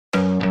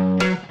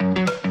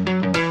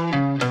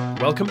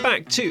Welcome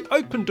back to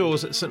Open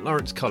Doors at St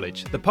Lawrence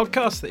College, the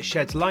podcast that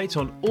sheds light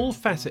on all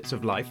facets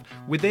of life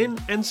within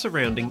and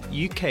surrounding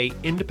UK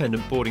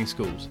independent boarding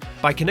schools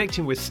by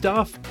connecting with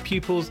staff,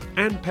 pupils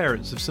and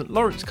parents of St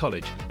Lawrence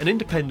College, an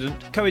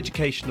independent,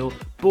 co-educational,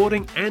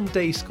 boarding and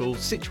day school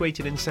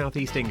situated in South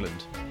East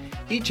England.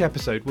 Each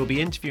episode will be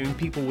interviewing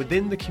people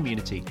within the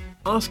community,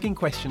 asking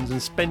questions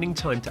and spending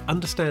time to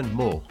understand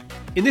more.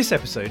 In this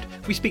episode,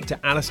 we speak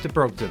to Alistair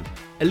Brogden,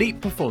 Elite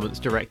Performance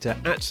Director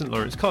at St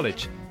Lawrence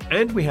College.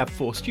 And we have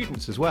 4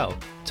 students as well,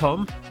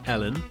 Tom,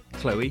 Ellen,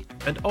 Chloe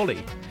and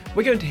Ollie.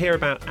 We're going to hear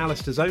about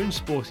Alistair's own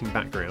sporting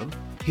background,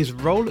 his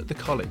role at the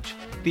college,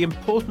 the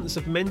importance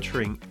of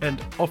mentoring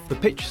and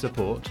off-the-pitch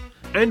support,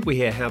 and we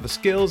hear how the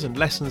skills and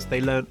lessons they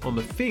learn on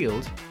the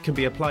field can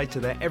be applied to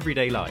their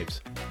everyday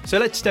lives. So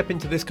let's step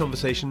into this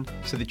conversation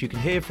so that you can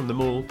hear from them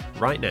all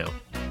right now.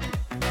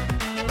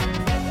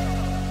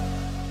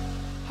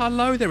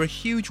 Hello there, a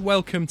huge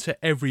welcome to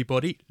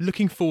everybody.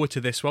 Looking forward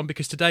to this one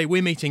because today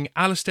we're meeting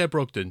Alistair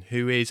Brogden,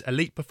 who is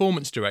Elite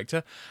Performance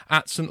Director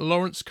at St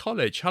Lawrence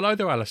College. Hello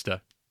there, Alistair.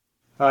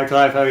 Hi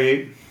Clive, how are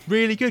you?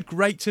 Really good,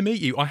 great to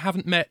meet you. I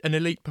haven't met an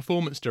Elite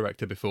Performance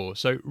Director before,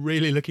 so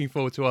really looking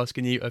forward to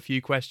asking you a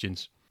few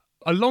questions.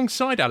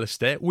 Alongside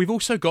Alistair, we've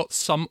also got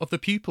some of the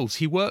pupils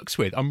he works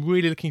with. I'm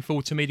really looking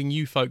forward to meeting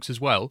you folks as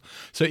well.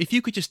 So if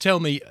you could just tell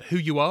me who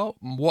you are,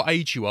 what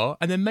age you are,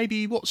 and then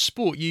maybe what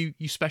sport you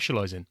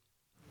specialise in.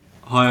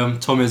 Hi, I'm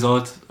Tom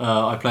Izzard.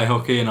 I play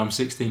hockey and I'm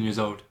 16 years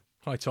old.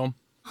 Hi, Tom.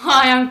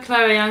 Hi, I'm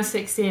Chloe. I'm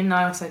 16 and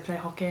I also play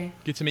hockey.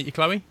 Good to meet you,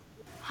 Chloe.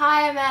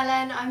 Hi, I'm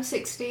Ellen. I'm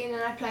 16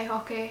 and I play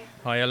hockey.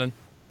 Hi, Ellen.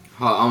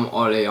 Hi, I'm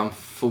Ollie. I'm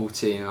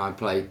 14 and I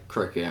play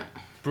cricket.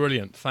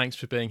 Brilliant. Thanks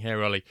for being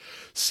here, Ollie.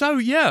 So,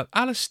 yeah,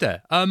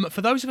 Alistair,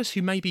 for those of us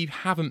who maybe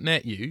haven't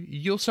met you,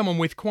 you're someone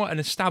with quite an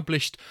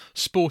established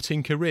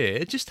sporting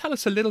career. Just tell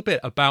us a little bit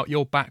about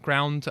your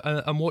background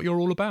and what you're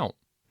all about.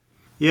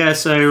 Yeah,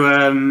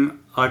 so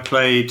I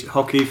played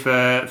hockey for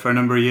a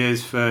number of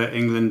years for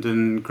England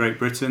and Great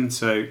Britain.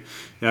 So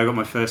yeah, I got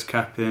my first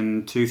cap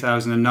in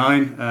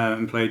 2009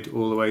 and played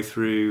all the way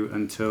through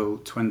until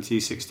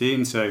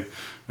 2016. So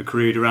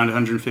accrued around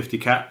 150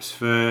 caps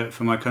for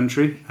my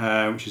country,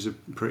 which is a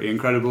pretty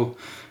incredible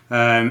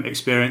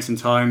experience and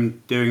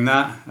time doing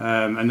that.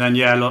 And then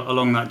yeah,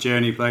 along that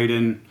journey played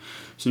in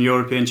some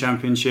European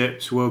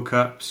Championships, World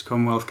Cups,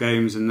 Commonwealth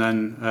Games, and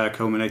then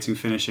culminating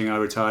finishing, I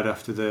retired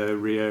after the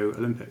Rio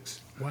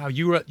Olympics. Wow,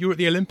 you were at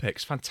the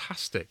Olympics,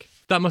 fantastic.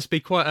 That must be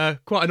quite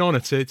an honour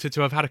to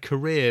have had a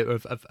career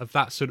of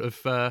that sort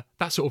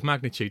of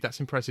magnitude. That's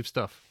impressive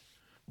stuff.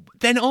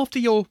 Then after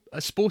your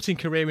sporting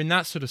career in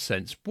that sort of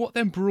sense, what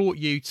then brought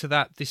you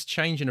to this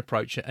change in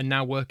approach and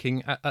now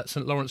working at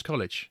St Lawrence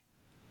College?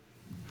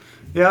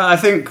 Yeah, I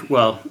think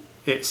I've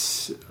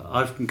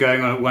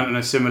went on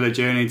a similar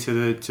journey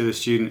to the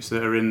students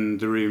that are in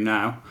the room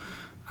now,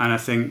 and I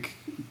think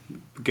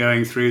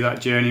going through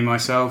that journey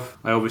myself,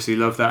 I obviously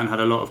loved that and had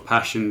a lot of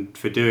passion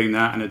for doing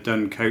that, and had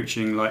done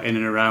coaching like in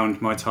and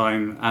around my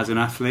time as an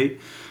athlete.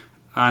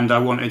 And I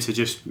wanted to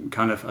just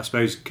kind of, I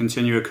suppose,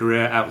 continue a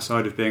career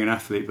outside of being an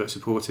athlete, but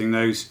supporting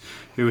those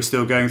who were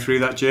still going through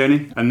that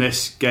journey. And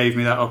this gave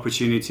me that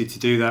opportunity to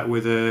do that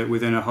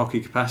within a hockey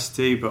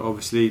capacity. But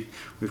obviously,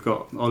 we've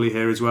got Ollie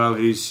here as well,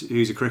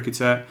 who's a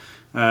cricketer,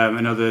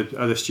 and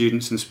other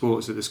students and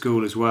sports at the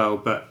school as well.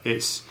 But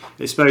it's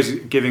I suppose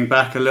giving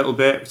back a little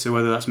bit, so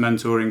whether that's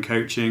mentoring,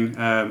 coaching,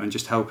 and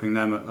just helping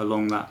them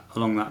along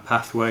that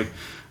pathway,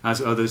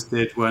 as others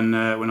did when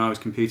I was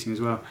competing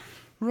as well.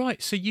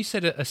 Right, so you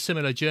said a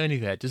similar journey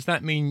there. Does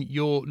that mean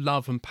your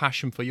love and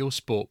passion for your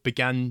sport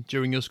began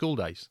during your school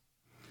days?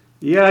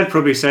 Yeah, I'd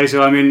probably say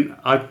so. I mean,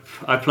 I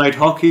played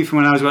hockey from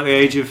when I was about the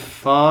age of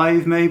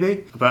 5,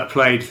 maybe, but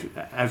played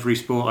every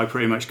sport I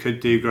pretty much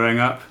could do growing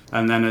up.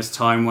 And then as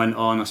time went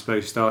on, I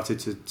suppose started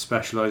to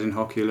specialise in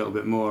hockey a little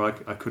bit more.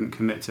 I couldn't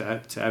commit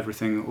to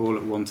everything all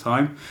at one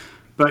time.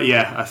 But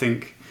yeah, I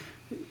think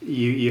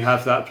you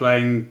have that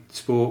playing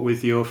sport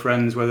with your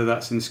friends, whether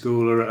that's in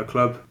school or at a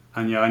club.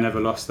 And yeah, I never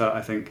lost that.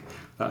 I think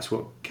that's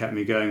what kept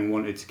me going and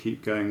wanted to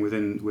keep going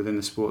within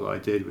the sport that I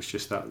did, was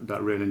just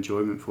that real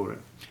enjoyment for it.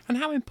 And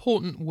how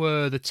important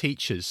were the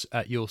teachers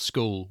at your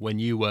school when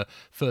you were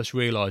first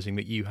realising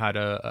that you had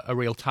a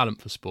real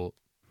talent for sport?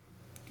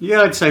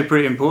 Yeah, I'd say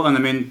pretty important. I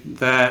mean,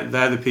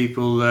 they're the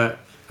people that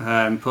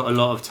put a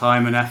lot of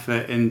time and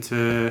effort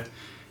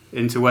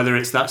into whether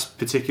it's that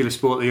particular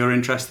sport that you're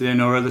interested in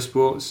or other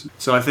sports.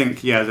 So I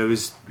think, yeah, there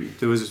was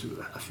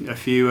a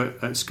few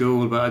at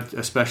school, but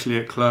especially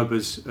at club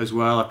as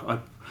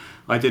well.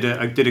 I did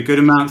a good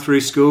amount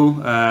through school,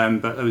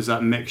 but there was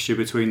that mixture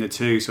between the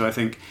two. So I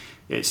think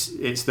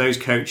it's those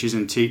coaches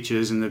and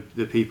teachers and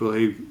the people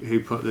who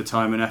put the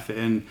time and effort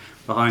in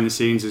behind the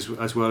scenes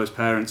as well as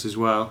parents as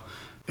well,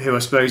 who I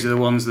suppose are the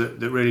ones that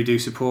really do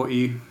support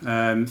you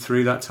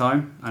through that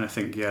time. And I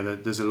think, yeah,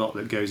 there's a lot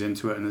that goes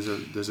into it, and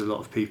there's a lot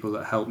of people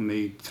that helped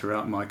me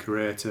throughout my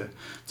career to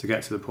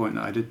get to the point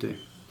that I did do.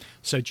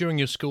 So during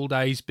your school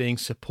days, being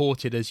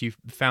supported as you've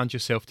found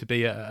yourself to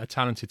be a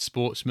talented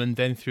sportsman,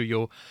 then through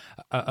your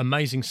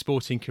amazing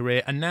sporting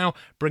career, and now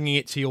bringing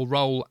it to your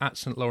role at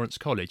St Lawrence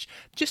College.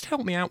 Just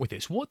help me out with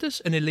this. What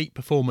does an elite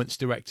performance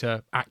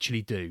director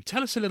actually do?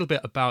 Tell us a little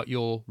bit about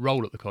your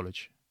role at the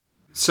college.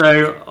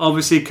 So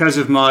obviously, because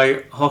of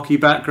my hockey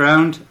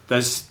background,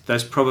 there's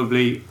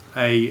probably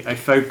a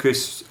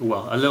focus,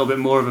 well, a little bit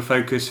more of a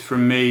focus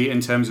from me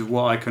in terms of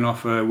what I can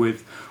offer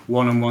with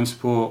one-on-one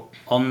support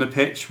on the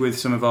pitch with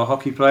some of our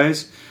hockey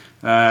players.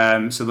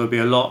 So there'll be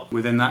a lot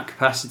within that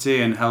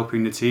capacity and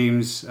helping the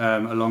teams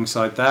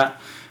alongside that.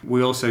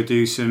 We also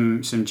do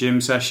some gym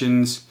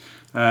sessions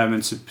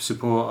and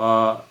support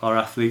our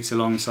athletes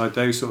alongside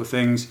those sort of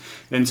things.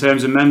 In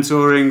terms of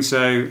mentoring,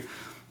 so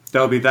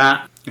there'll be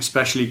that,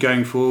 especially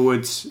going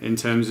forwards in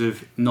terms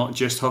of not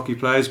just hockey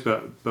players,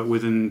 but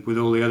with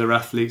all the other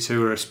athletes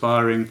who are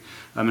aspiring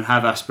and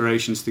have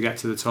aspirations to get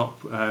to the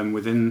top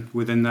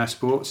within their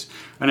sports.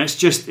 And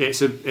it's a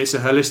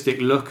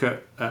holistic look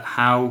at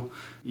how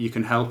you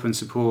can help and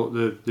support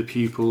the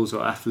pupils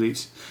or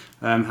athletes,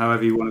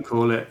 however you want to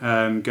call it,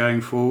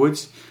 going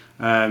forwards.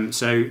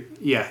 So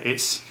yeah,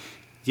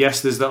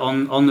 yes, there's the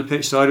on the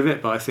pitch side of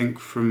it, but I think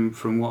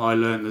from what I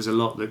learned, there's a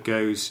lot that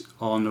goes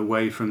on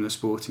away from the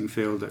sporting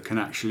field that can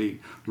actually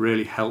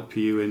really help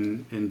you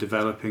in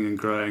developing and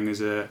growing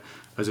as a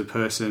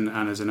person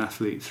and as an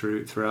athlete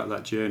throughout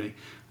that journey.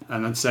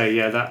 And I'd say,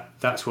 yeah,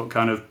 that's what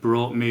kind of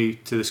brought me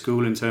to the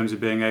school in terms of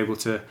being able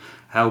to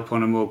help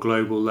on a more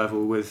global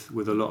level with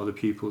a lot of the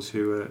pupils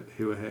who are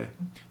here.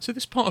 So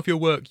this part of your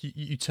work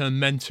you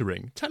term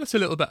mentoring. Tell us a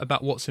little bit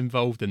about what's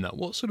involved in that.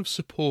 What sort of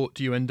support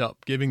do you end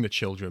up giving the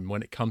children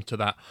when it comes to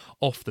that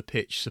off the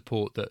pitch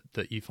support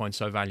that you find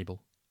so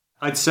valuable?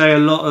 I'd say a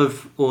lot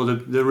of, or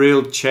the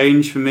real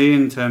change for me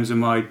in terms of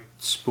my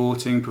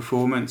sporting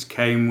performance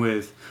came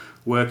with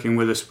working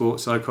with a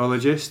sports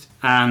psychologist,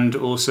 and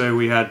also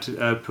we had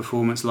a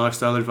performance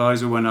lifestyle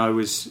advisor when I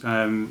was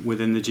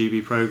within the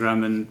GB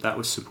programme, and that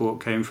was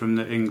support came from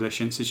the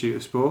English Institute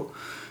of Sport.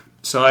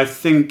 So I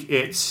think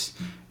it's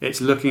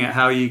looking at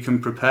how you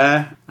can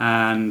prepare,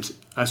 and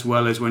as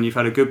well as when you've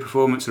had a good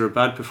performance or a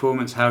bad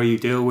performance, how you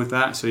deal with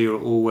that, so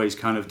you're always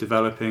kind of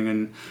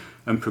developing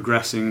and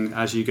progressing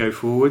as you go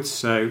forward.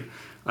 So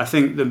I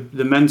think the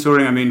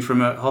mentoring, I mean, from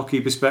a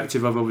hockey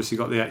perspective, I've obviously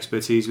got the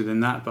expertise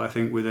within that, but I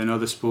think within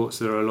other sports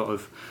there are a lot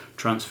of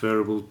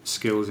transferable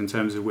skills in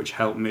terms of which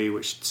help me,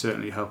 which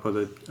certainly help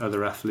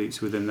other athletes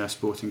within their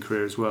sporting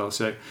career as well.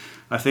 So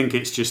I think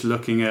it's just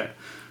looking at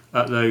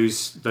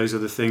those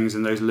other things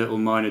and those little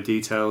minor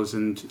details,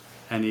 and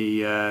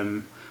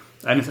I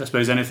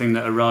suppose anything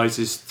that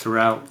arises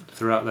throughout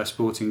their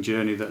sporting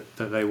journey that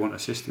they want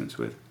assistance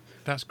with.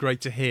 That's great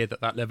to hear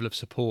that level of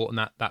support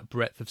and that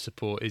breadth of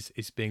support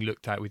is being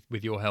looked at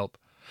with your help.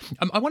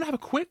 I want to have a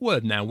quick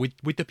word now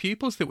with the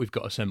pupils that we've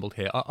got assembled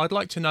here. I'd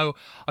like to know,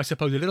 I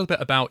suppose, a little bit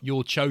about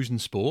your chosen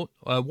sport,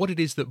 what it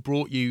is that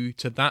brought you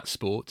to that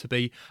sport to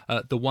be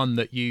the one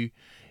that you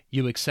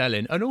excel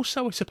in, and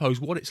also, I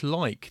suppose, what it's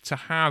like to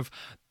have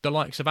the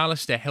likes of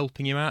Alistair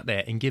helping you out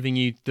there and giving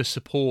you the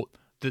support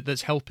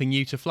that's helping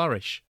you to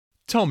flourish.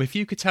 Tom, if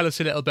you could tell us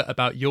a little bit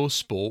about your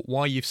sport,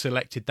 why you've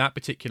selected that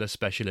particular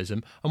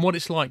specialism, and what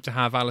it's like to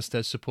have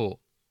Alistair's support.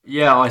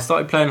 Yeah, I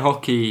started playing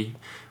hockey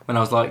when I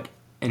was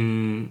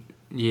in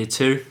year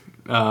 2,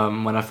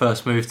 when I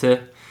first moved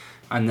here,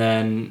 and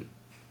then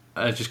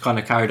I just kind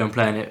of carried on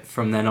playing it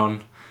from then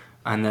on.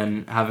 And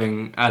then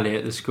having Ali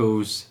at the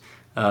schools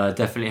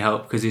definitely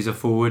helped, because he's a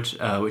forward,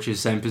 which is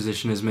the same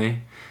position as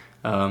me.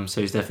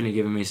 So he's definitely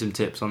given me some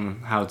tips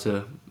on how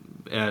to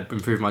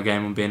improve my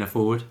game on being a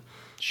forward.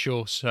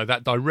 Sure, so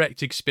that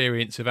direct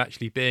experience of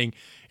actually being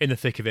in the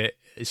thick of it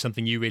is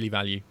something you really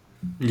value.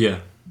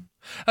 Yeah.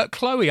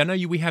 Chloe, I know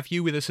we have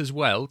you with us as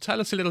well.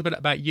 Tell us a little bit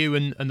about you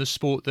and the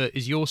sport that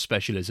is your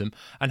specialism,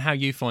 and how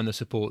you find the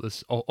support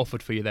that's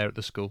offered for you there at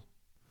the school.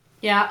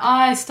 Yeah,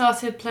 I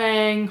started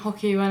playing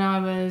hockey when I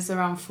was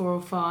around 4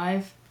 or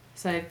 5,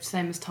 so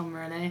same as Tom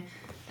really.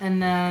 And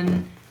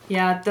then,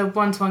 yeah, the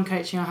one-to-one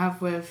coaching I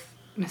have with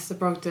Mr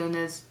Brogden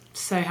is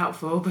so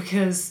helpful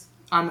because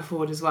I'm a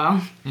forward as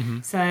well. Mm-hmm.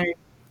 So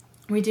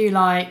we do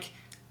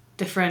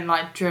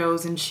different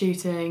drills and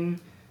shooting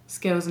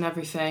skills and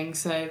everything,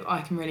 so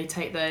I can really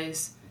take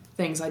those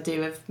things I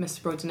do with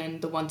Mr Brogden in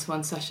the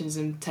one-to-one sessions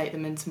and take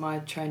them into my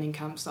training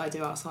camps that I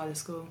do outside of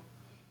school.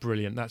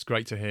 Brilliant, that's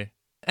great to hear.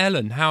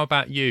 Ellen, how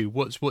about you?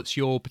 What's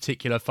your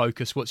particular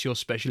focus? What's your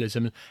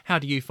specialism? How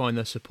do you find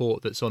the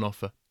support that's on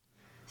offer?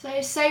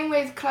 So same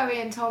with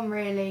Chloe and Tom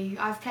really.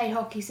 I've played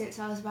hockey since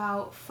I was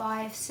about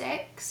 5,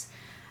 6.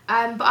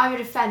 But I'm a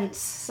defence,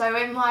 so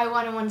in my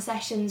one-on-one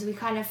sessions we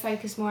kind of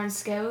focus more on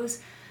skills,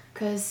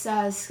 because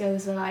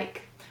skills are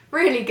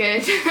really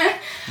good.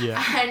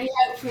 Yeah. And he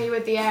helped me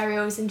with the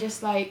aerials and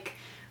just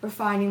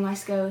refining my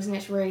skills, and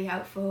it's really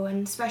helpful,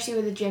 and especially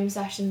with the gym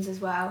sessions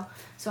as well,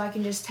 so I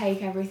can just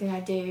take everything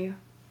I do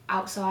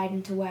outside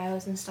into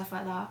Wales and stuff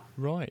like that.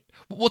 Right.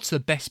 What's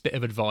the best bit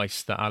of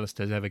advice that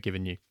Alistair's ever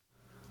given you?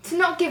 To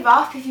not give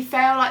up if you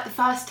fail the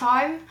first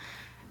time.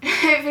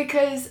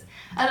 because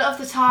a lot of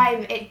the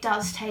time it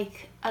does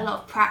take a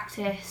lot of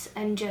practice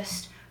and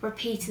just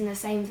repeating the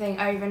same thing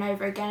over and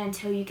over again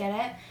until you get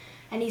it.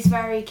 And he's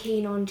very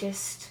keen on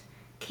just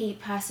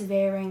keep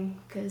persevering,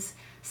 because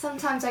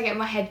sometimes I get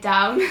my head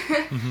down.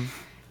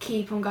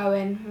 Keep on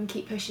going and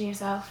keep pushing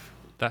yourself.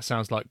 That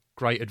sounds like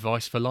great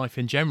advice for life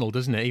in general,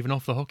 doesn't it? Even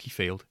off the hockey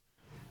field.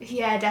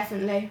 Yeah,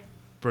 definitely.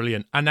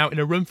 Brilliant. And now, in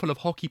a room full of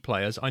hockey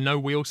players, I know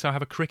we also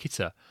have a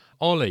cricketer.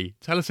 Ollie,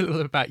 tell us a little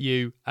bit about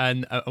you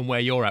and where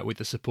you're at with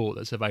the support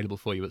that's available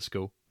for you at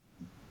school.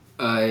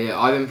 Yeah,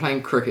 I've been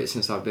playing cricket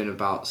since I've been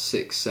about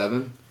 6,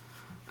 7,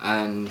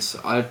 and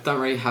I don't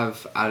really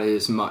have Ali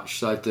as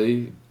much as I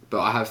do,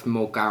 but I have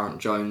more Garrett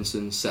Jones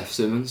and Seth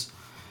Simmons,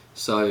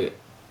 so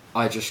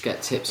I just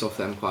get tips off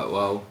them quite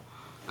well.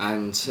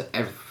 And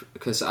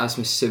because as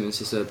Mr.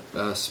 Simmons is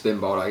a spin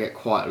bowler, I get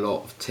quite a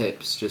lot of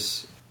tips,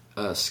 just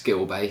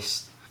skill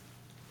based.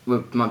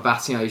 With my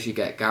batting, I usually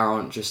get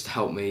Garrett just to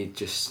help me,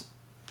 just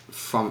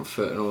front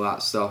foot and all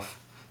that stuff.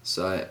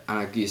 So, and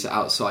I use it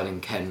outside in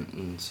Kent,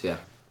 and yeah.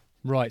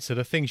 Right, so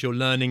the things you're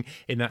learning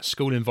in that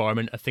school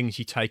environment are things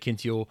you take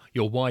into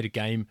your wider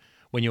game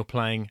when you're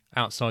playing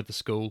outside the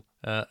school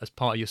as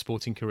part of your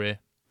sporting career?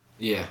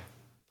 Yeah.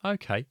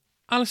 Okay.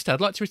 Alistair,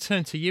 I'd like to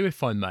return to you,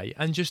 if I may,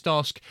 and just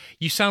ask,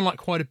 you sound like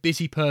quite a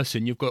busy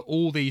person. You've got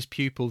all these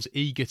pupils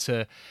eager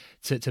to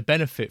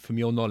benefit from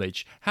your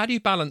knowledge. How do you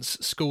balance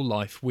school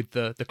life with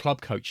the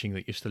club coaching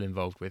that you're still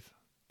involved with?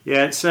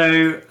 Yeah,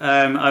 so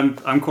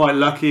I'm quite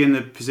lucky in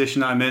the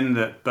position that I'm in,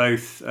 that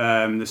both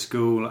the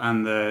school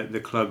and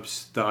the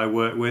clubs that I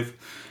work with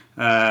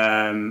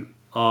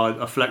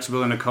are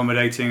flexible and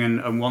accommodating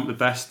and want the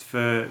best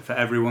for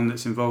everyone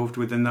that's involved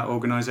within that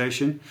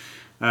organisation.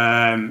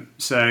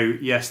 So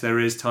yes, there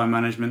is time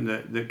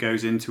management that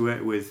goes into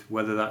it, with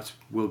whether that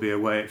will be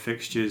away at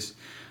fixtures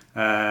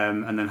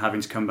and then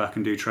having to come back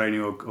and do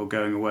training, or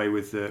going away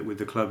with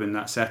the club in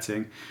that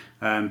setting.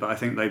 But I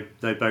think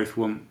they both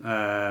want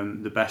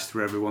the best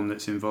for everyone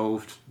that's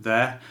involved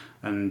there,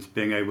 and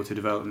being able to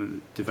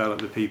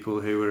develop the people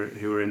who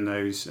are in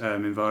those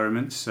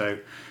environments. So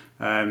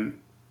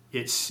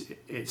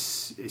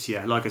it's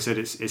yeah, like I said,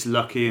 it's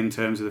lucky in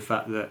terms of the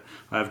fact that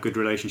I have a good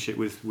relationship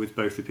with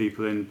both the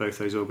people in both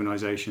those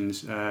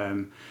organisations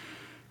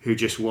who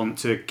just want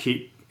to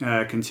keep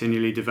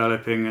continually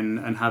developing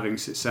and having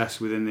success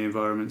within the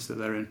environments that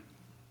they're in.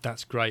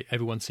 That's great.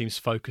 Everyone seems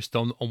focused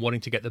on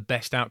wanting to get the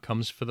best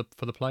outcomes for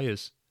the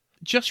players.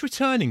 Just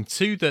returning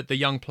to the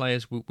young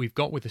players we've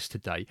got with us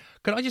today,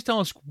 could I just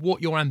ask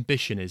what your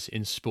ambition is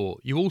in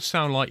sport? You all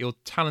sound like you're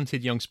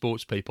talented young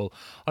sports people.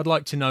 I'd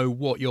like to know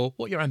what your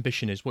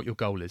ambition is, what your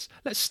goal is.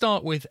 Let's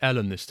start with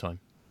Ellen this time.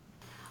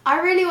 I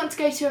really want to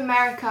go to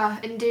America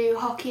and do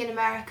hockey in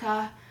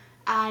America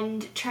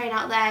and train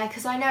out there,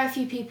 because I know a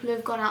few people who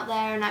have gone out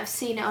there, and I've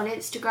seen it on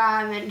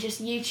Instagram and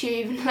just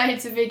YouTube and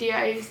loads of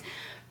videos.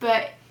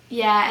 But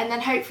yeah, and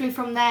then hopefully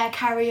from there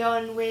carry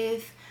on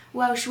with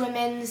Welsh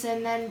Women's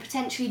and then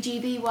potentially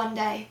GB one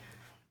day.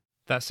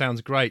 That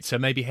sounds great. So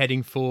maybe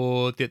heading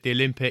for the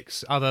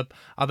Olympics, other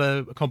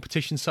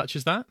competitions such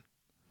as that?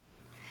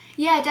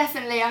 Yeah,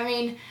 definitely. I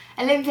mean,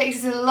 Olympics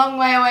is a long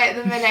way away at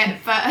the minute,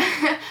 but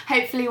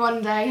hopefully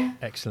one day.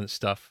 Excellent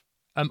stuff.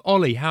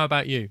 Ollie, how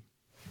about you?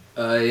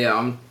 Yeah,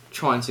 I'm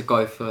trying to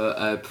go for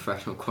a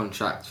professional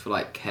contract for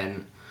like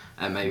Kent,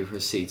 and maybe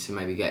proceed to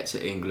maybe get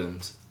to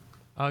England.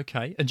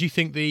 Okay, and do you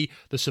think the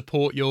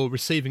support you're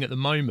receiving at the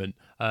moment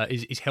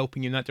is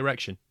helping you in that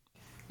direction?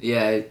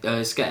 Yeah,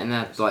 it's getting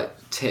that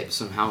like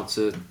tips on how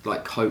to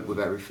like cope with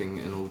everything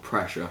and all the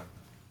pressure.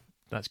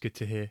 That's good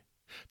to hear.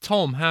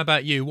 Tom, how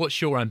about you? What's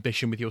your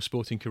ambition with your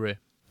sporting career?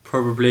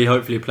 Probably,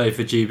 hopefully, play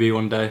for GB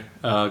one day.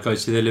 Go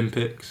to the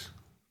Olympics.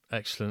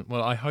 Excellent.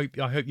 Well, I hope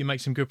you make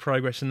some good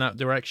progress in that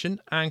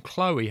direction. And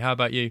Chloe, how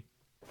about you?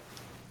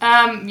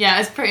 Yeah,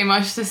 it's pretty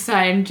much the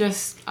same.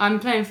 Just I'm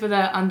playing for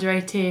the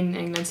under-18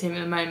 England team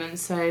at the moment,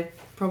 so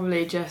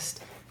probably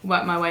just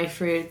work my way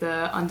through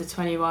the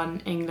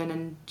under-21 England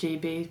and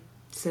GB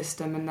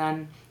system, and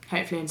then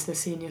hopefully into the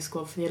senior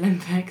squad for the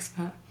Olympics.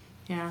 But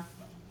yeah.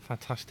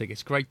 Fantastic.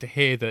 It's great to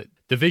hear that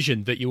the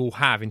vision that you all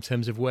have in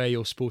terms of where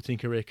your sporting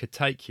career could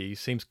take you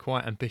seems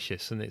quite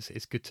ambitious, and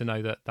it's good to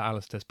know that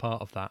Alistair's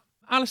part of that.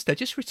 Alistair,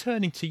 just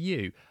returning to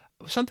you,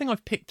 something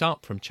I've picked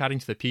up from chatting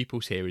to the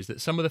pupils here is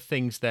that some of the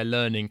things they're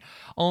learning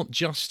aren't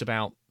just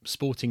about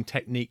sporting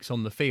techniques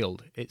on the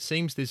field. It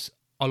seems there's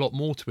a lot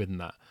more to it than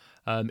that,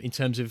 in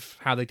terms of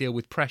how they deal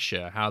with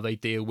pressure, how they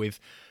deal with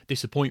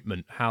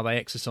disappointment, how they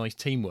exercise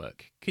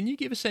teamwork. Can you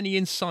give us any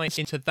insights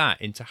into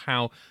that, into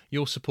how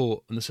your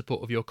support and the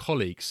support of your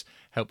colleagues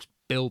helps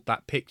build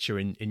that picture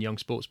in young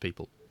sports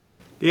people?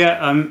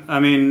 Yeah, I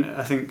mean,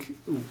 I think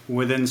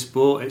within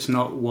sport, it's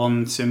not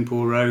one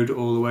simple road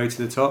all the way to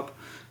the top.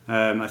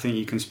 I think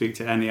you can speak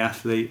to any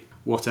athlete,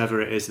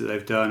 whatever it is that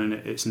they've done, and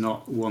it's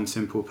not one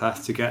simple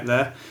path to get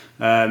there.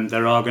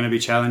 There are going to be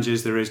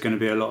challenges, there is going to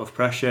be a lot of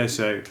pressure.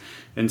 So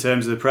in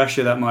terms of the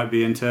pressure, that might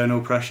be internal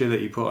pressure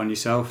that you put on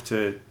yourself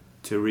to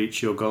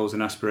reach your goals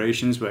and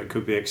aspirations, but it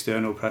could be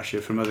external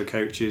pressure from other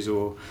coaches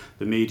or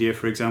the media,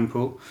 for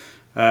example.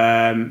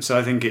 So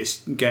I think it's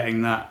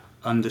getting that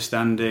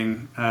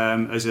understanding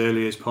as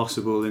early as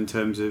possible in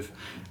terms of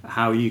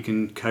how you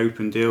can cope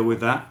and deal with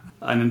that.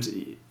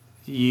 And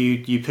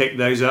you pick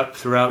those up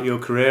throughout your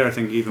career. I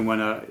think even when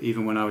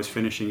I was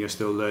finishing, you're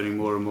still learning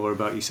more and more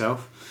about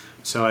yourself.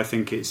 So I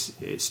think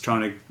it's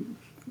trying to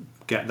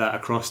get that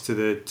across to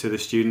the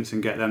students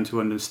and get them to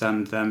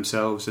understand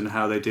themselves and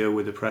how they deal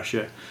with the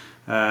pressure,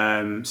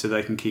 so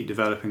they can keep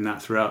developing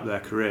that throughout their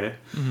career.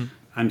 Mm-hmm.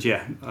 And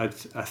yeah, I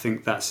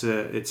think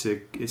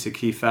it's a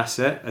key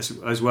facet,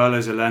 as well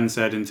as Ellen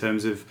said, in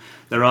terms of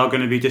there are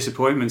going to be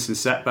disappointments and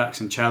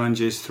setbacks and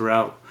challenges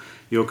throughout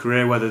your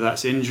career, whether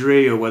that's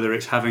injury or whether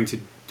it's having to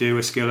do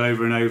a skill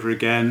over and over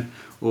again,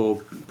 or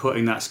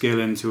putting that skill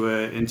into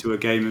a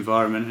game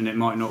environment, and it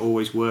might not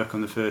always work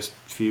on the first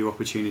few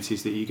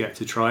opportunities that you get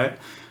to try it.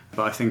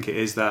 But I think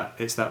it's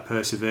that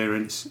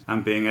perseverance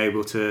and being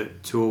able to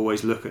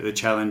always look at the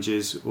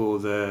challenges, or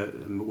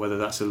whether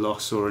that's a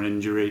loss or an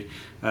injury,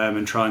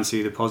 and try and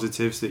see the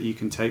positives that you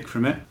can take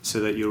from it,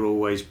 so that you're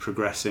always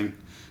progressing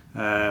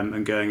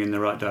and going in the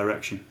right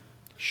direction.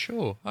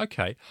 Sure,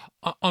 okay.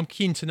 I'm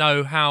keen to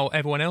know how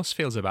everyone else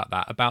feels about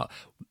that,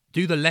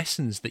 do the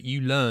lessons that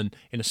you learn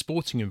in a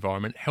sporting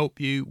environment help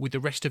you with the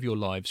rest of your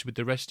lives, with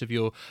the rest of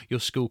your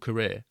school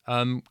career?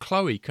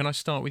 Chloe, can I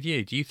start with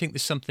you? Do you think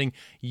there's something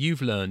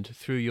you've learned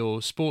through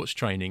your sports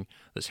training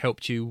that's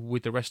helped you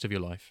with the rest of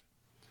your life?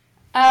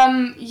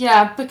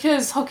 Yeah,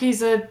 because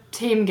hockey's a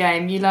team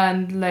game, you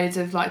learn loads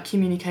of like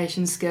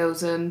communication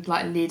skills and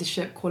like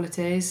leadership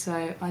qualities.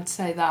 So I'd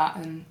say that,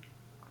 and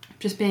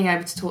just being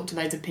able to talk to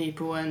loads of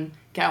people and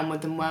get on with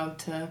them well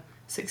to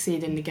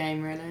succeed in the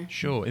game, really.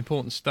 Sure,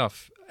 important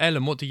stuff.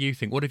 Ellen, what do you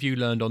think? What have you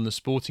learned on the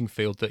sporting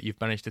field that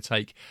you've managed to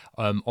take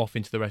off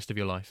into the rest of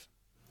your life?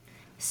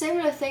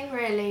 Similar thing,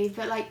 really,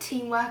 but like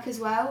teamwork as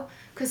well,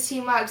 because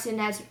teamwork's in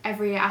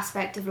every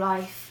aspect of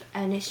life,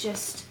 and it's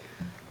just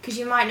because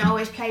you might not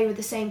always play with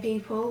the same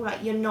people,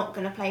 like you're not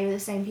going to play with the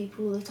same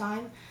people all the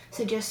time,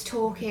 so just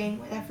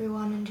talking with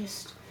everyone and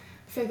just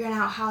figuring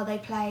out how they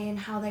play and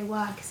how they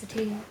work as a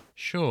team.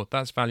 Sure,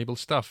 that's valuable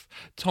stuff.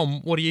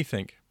 Tom, what do you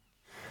think?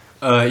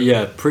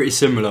 Yeah, pretty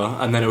similar,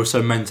 and then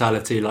also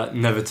mentality, like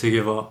never to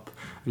give up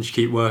and just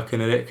keep working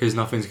at it, because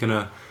nothing's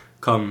gonna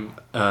come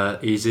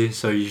easy,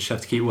 so you just have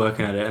to keep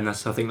working at it, and I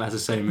think that's the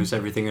same as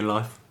everything in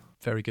life.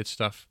 Very good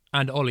stuff.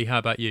 And Ollie, how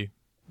about you?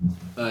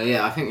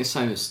 Yeah, I think the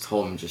same as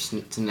Tom,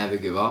 just to never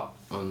give up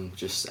on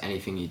just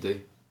anything you do.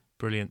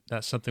 Brilliant.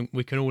 That's something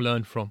we can all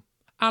learn from.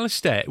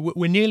 Alistair,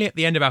 we're nearly at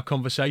the end of our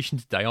conversation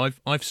today.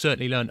 I've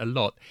certainly learned a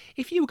lot.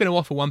 If you were going to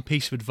offer one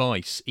piece of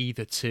advice,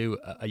 either to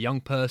a young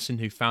person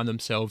who found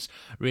themselves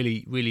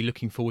really, really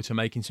looking forward to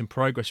making some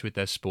progress with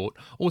their sport,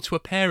 or to a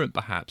parent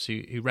perhaps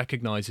who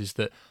recognises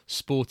that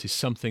sport is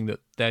something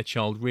that their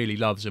child really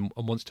loves and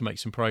wants to make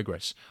some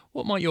progress,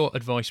 what might your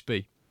advice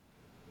be?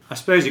 I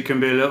suppose it can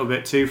be a little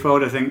bit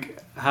twofold. I think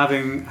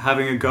having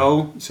a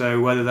goal, so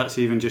whether that's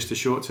even just a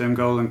short-term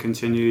goal and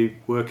continue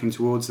working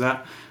towards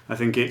that. I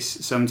think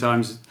it's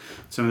sometimes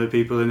some of the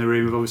people in the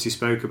room have obviously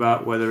spoke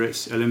about whether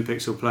it's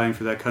Olympics or playing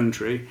for their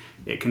country.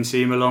 It can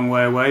seem a long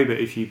way away, but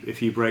if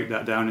you break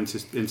that down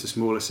into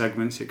smaller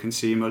segments, it can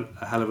seem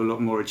a hell of a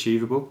lot more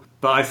achievable.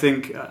 But I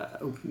think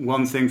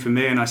one thing for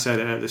me, and I said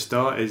it at the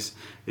start, is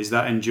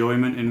that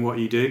enjoyment in what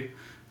you do.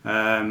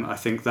 I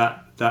think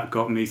that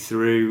got me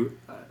through.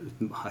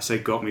 I say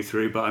got me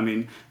through, but I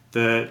mean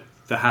the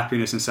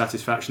happiness and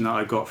satisfaction that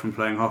I got from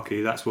playing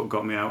hockey, that's what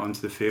got me out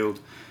onto the field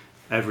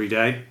every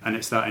day. And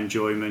it's that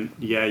enjoyment.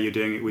 Yeah, you're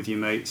doing it with your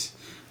mates,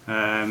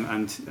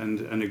 and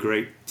a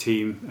great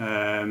team,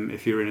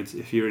 if you're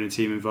in a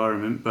team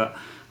environment. But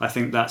I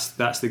think that's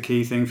the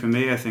key thing for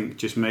me. I think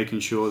just making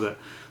sure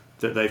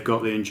that they've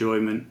got the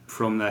enjoyment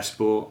from their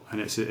sport,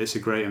 and it's a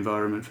great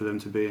environment for them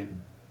to be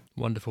in.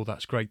 Wonderful,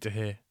 that's great to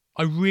hear.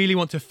 I really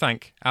want to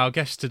thank our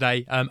guest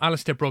today,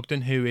 Alistair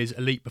Brogden, who is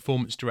Elite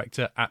Performance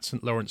Director at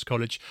St Lawrence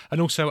College, and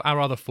also our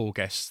other four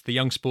guests, the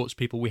young sports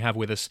people we have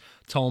with us,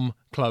 Tom,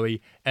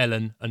 Chloe,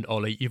 Ellen and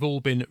Ollie. You've all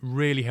been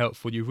really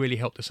helpful. You've really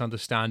helped us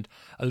understand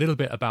a little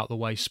bit about the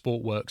way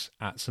sport works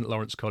at St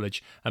Lawrence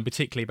College, and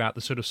particularly about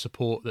the sort of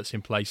support that's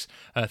in place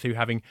through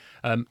having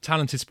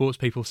talented sports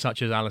people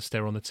such as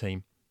Alistair on the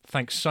team.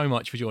 Thanks so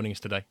much for joining us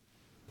today.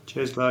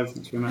 Cheers, Clive.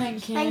 Thanks very much.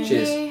 Thank you. Thank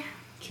Cheers. you.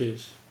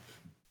 Cheers.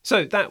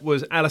 So that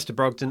was Alistair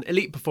Brogden,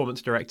 Elite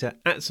Performance Director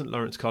at St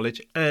Lawrence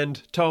College,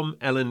 and Tom,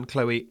 Ellen,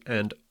 Chloe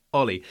and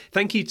Ollie.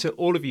 Thank you to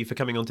all of you for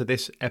coming on to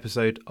this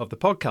episode of the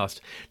podcast.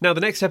 Now, the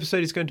next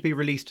episode is going to be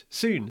released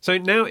soon. So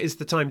now is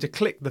the time to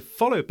click the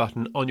follow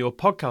button on your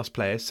podcast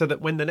player so that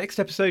when the next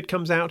episode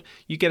comes out,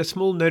 you get a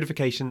small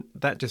notification.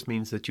 That just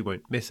means that you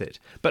won't miss it.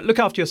 But look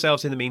after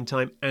yourselves in the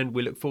meantime, and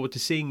we look forward to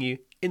seeing you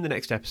in the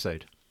next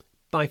episode.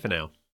 Bye for now.